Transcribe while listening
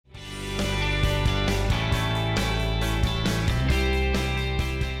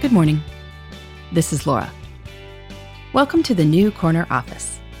Good morning. This is Laura. Welcome to the New Corner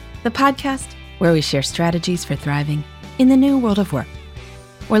Office, the podcast where we share strategies for thriving in the new world of work,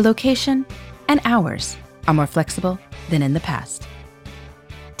 where location and hours are more flexible than in the past.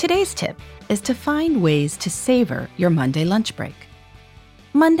 Today's tip is to find ways to savor your Monday lunch break.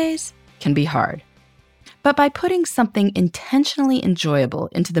 Mondays can be hard, but by putting something intentionally enjoyable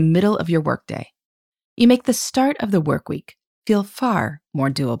into the middle of your workday, you make the start of the work week feel far more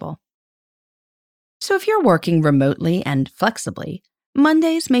doable. So if you're working remotely and flexibly,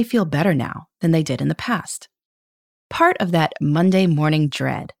 Mondays may feel better now than they did in the past. Part of that Monday morning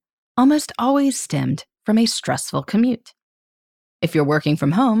dread almost always stemmed from a stressful commute. If you're working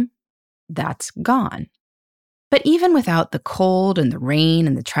from home, that's gone. But even without the cold and the rain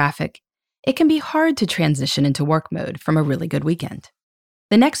and the traffic, it can be hard to transition into work mode from a really good weekend.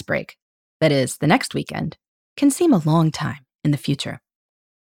 The next break, that is, the next weekend, can seem a long time in the future.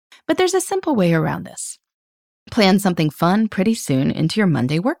 But there's a simple way around this. Plan something fun pretty soon into your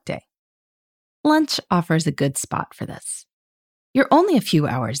Monday workday. Lunch offers a good spot for this. You're only a few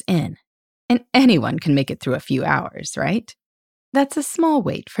hours in, and anyone can make it through a few hours, right? That's a small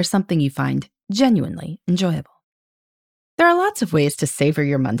wait for something you find genuinely enjoyable. There are lots of ways to savor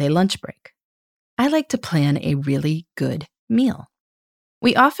your Monday lunch break. I like to plan a really good meal.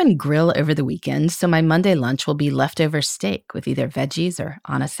 We often grill over the weekend, so my Monday lunch will be leftover steak with either veggies or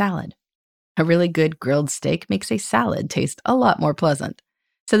on a salad. A really good grilled steak makes a salad taste a lot more pleasant,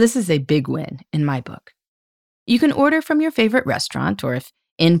 so this is a big win in my book. You can order from your favorite restaurant, or if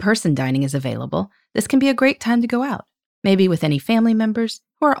in-person dining is available, this can be a great time to go out, maybe with any family members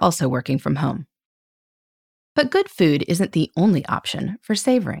who are also working from home. But good food isn't the only option for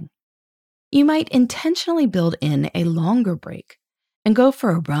savoring. You might intentionally build in a longer break and go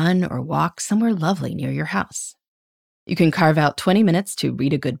for a run or walk somewhere lovely near your house. You can carve out 20 minutes to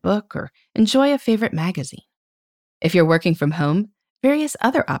read a good book or enjoy a favorite magazine. If you're working from home, various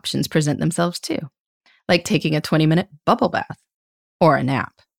other options present themselves too, like taking a 20-minute bubble bath or a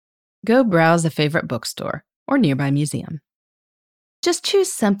nap. Go browse a favorite bookstore or nearby museum. Just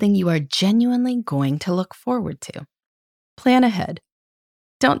choose something you are genuinely going to look forward to. Plan ahead.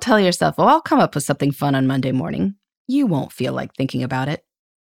 Don't tell yourself, oh, I'll come up with something fun on Monday morning. You won't feel like thinking about it.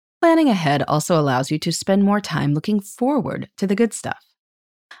 Planning ahead also allows you to spend more time looking forward to the good stuff.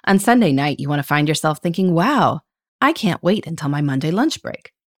 On Sunday night, you want to find yourself thinking, wow, I can't wait until my Monday lunch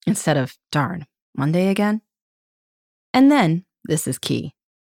break, instead of, darn, Monday again? And then, this is key,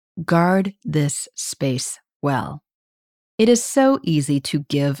 guard this space well. It is so easy to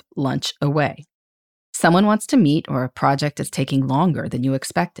give lunch away. Someone wants to meet or a project is taking longer than you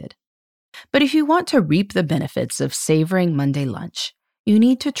expected. But if you want to reap the benefits of savoring Monday lunch, you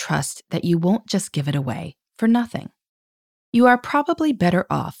need to trust that you won't just give it away for nothing. You are probably better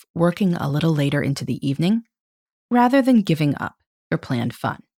off working a little later into the evening rather than giving up your planned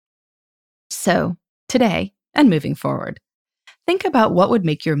fun. So, today and moving forward, think about what would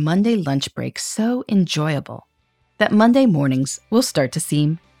make your Monday lunch break so enjoyable that Monday mornings will start to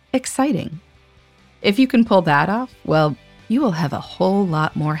seem exciting. If you can pull that off, well, you will have a whole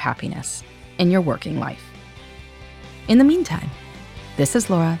lot more happiness in your working life. In the meantime, this is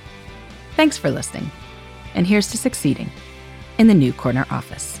Laura. Thanks for listening, and here's to succeeding in the New Corner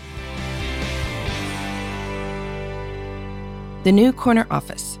Office. The New Corner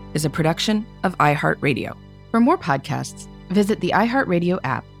Office is a production of iHeartRadio. For more podcasts, visit the iHeartRadio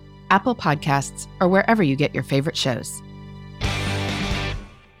app, Apple Podcasts, or wherever you get your favorite shows.